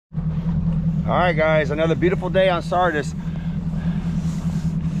All right, guys, another beautiful day on Sardis.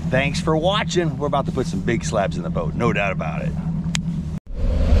 Thanks for watching. We're about to put some big slabs in the boat, no doubt about it.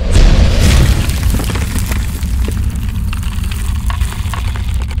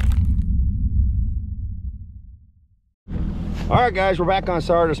 All right, guys, we're back on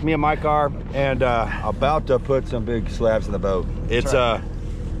Sardis, me and my car, and about to put some big slabs in the boat. It's a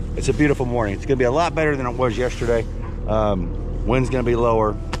beautiful morning. It's gonna be a lot better than it was yesterday. Wind's gonna be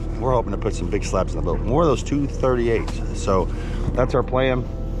lower. We're hoping to put some big slabs in the boat. More of those 238s. So that's our plan.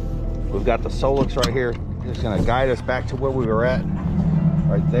 We've got the Solix right here. It's gonna guide us back to where we were at,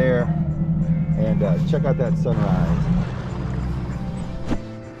 right there. And check out that sunrise.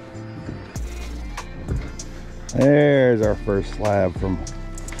 There's our first slab from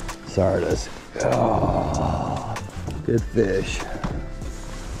Sardis. Oh, good fish.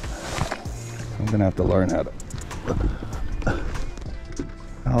 I'm gonna have to learn how to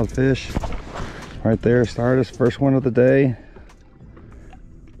fish. Right there, Sardis, first one of the day.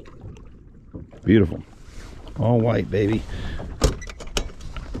 Beautiful. All white, baby.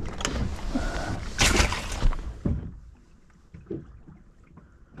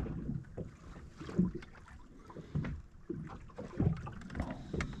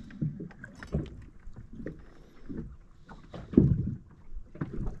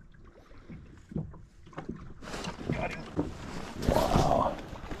 Wow.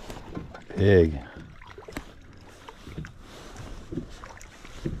 Big.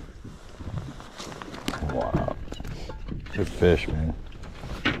 Wow. Good fish, man.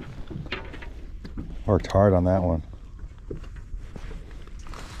 Worked hard on that one.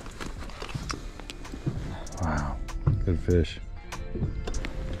 Wow. Good fish.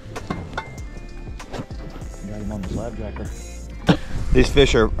 Got him on the slab jacker. These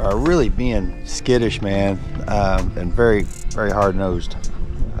fish are really being skittish, man, and very, very hard-nosed.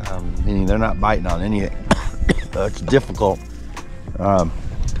 Meaning they're not biting on anything. It's difficult. But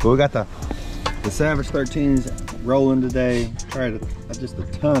we got the Savage 13s rolling today. Tried just a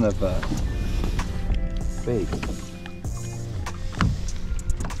ton of bait.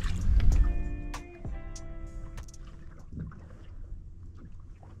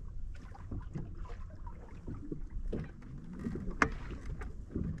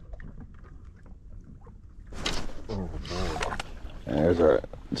 There's our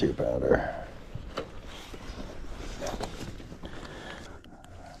 2-pounder.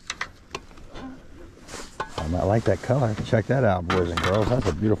 I like that color. Check that out, boys and girls. That's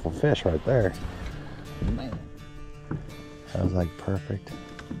a beautiful fish right there. Man. That was like perfect.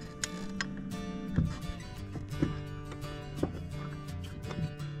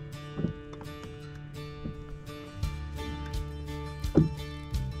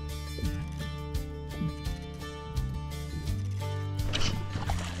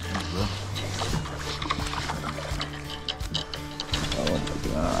 Oh my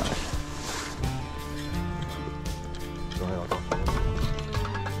gosh.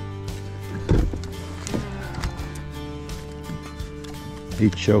 He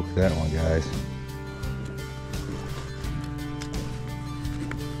choked that one, guys.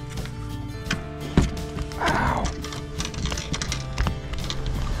 Wow.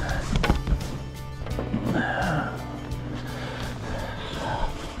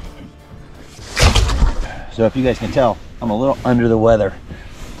 So if you guys can tell, I'm a little under the weather.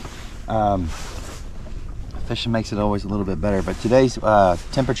 Fishing makes it always a little bit better, but today's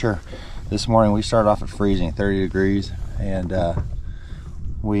temperature this morning, we started off at freezing, 30 degrees, and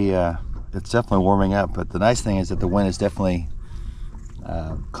it's definitely warming up. But the nice thing is that the wind is definitely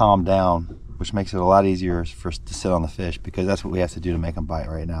calmed down, which makes it a lot easier for us to sit on the fish, because that's what we have to do to make them bite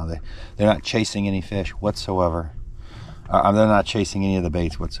right now. They're not chasing any fish whatsoever. They're not chasing any of the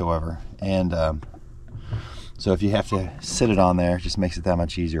baits whatsoever, and so if you have to sit it on there, it just makes it that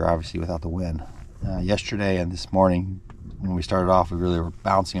much easier, obviously, without the wind. Yesterday and this morning, when we started off, we really were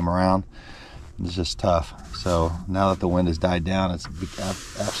bouncing them around. It's just tough. So now that the wind has died down, it's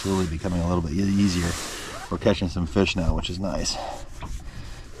absolutely becoming a little bit easier. We're catching some fish now, which is nice.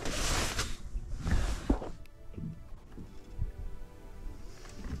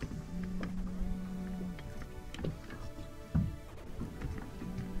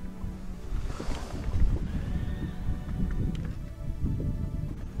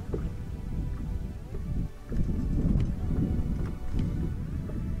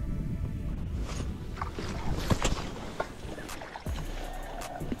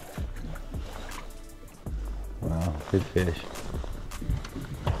 Wow, good fish.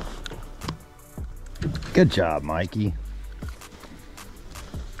 Good job, Mikey.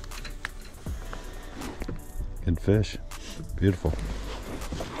 Good fish. Beautiful.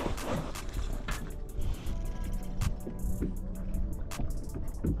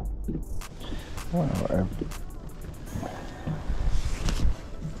 Whatever.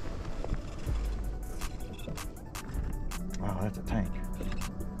 Wow, that's a tank.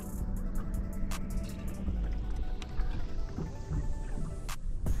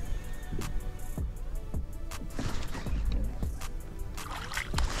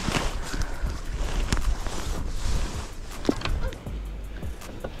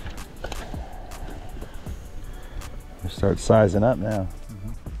 Start sizing up now.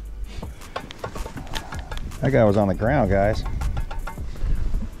 That guy was on the ground, guys.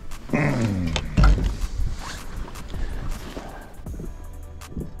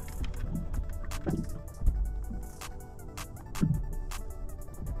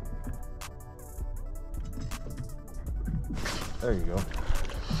 There you go.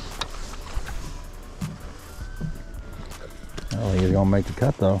 I don't think he's gonna make the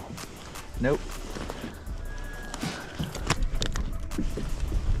cut though. Nope.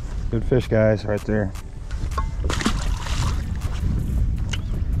 Good fish, guys, right there.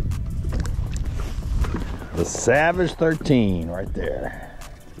 The Savage 13 right there.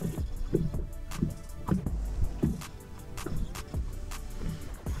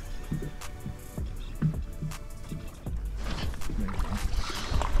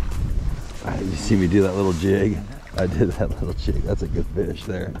 You see me do that little jig? I did that little jig. That's a good fish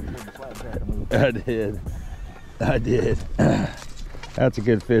there. I did. I did. That's a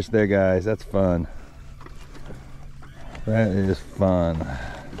good fish there, guys. That's fun. That is fun.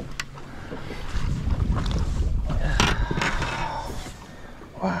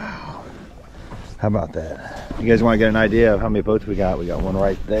 Wow. How about that? You guys want to get an idea of how many boats we got? We got one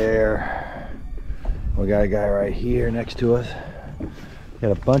right there. We got a guy right here next to us. We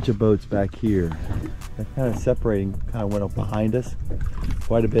got a bunch of boats back here. They're kind of separating, kind of went up behind us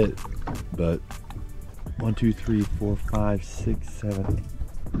quite a bit, but 1, 2, 3, 4, 5, 6, 7,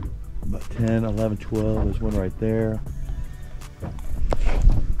 about 10, 11, 12. There's one right there.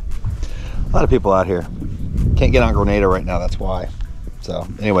 A lot of people out here. Can't get on Grenada right now, that's why. So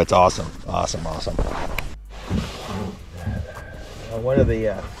anyway, it's awesome, awesome, awesome. One of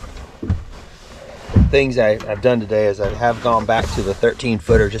the things I've done today is I have gone back to the 13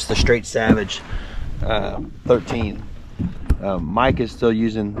 footer, just the straight Savage 13. Mike is still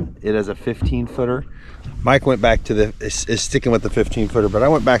using it as a 15 footer. Mike went back to the is sticking with the 15 footer, but I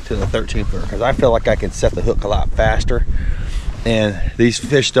went back to the 13 footer because I feel like I can set the hook a lot faster, and these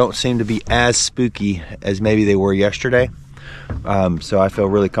fish don't seem to be as spooky as maybe they were yesterday. So I feel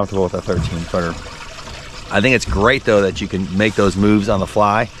really comfortable with a 13 footer. I think it's great though that you can make those moves on the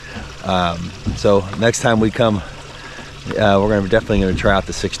fly. So next time we come, we're definitely going to try out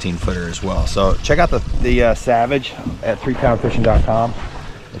the 16 footer as well. So check out the Savage at 3poundfishing.com.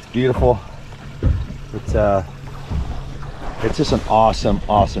 It's beautiful. It's just an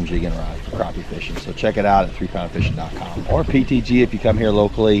awesome jigging rod for crappie fishing. So check it out at 3poundfishing.com or PTG if you come here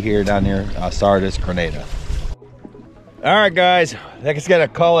locally, here down near Sardis, Grenada. All right, guys, I just gotta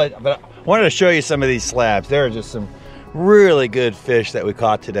call it, but I wanted to show you some of these slabs. There are just some really good fish that we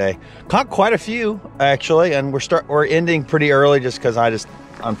caught today. Caught quite a few actually, and we're ending pretty early just because I just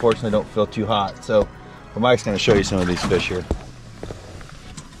unfortunately don't feel too hot. So Mike's gonna show you some of these fish here.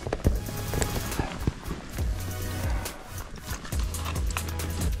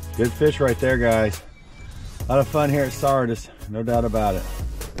 Good fish right there, guys. A lot of fun here at Sardis, no doubt about it.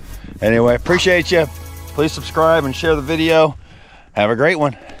 Anyway, appreciate you. Please subscribe and share the video. Have a great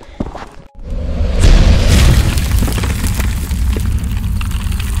one.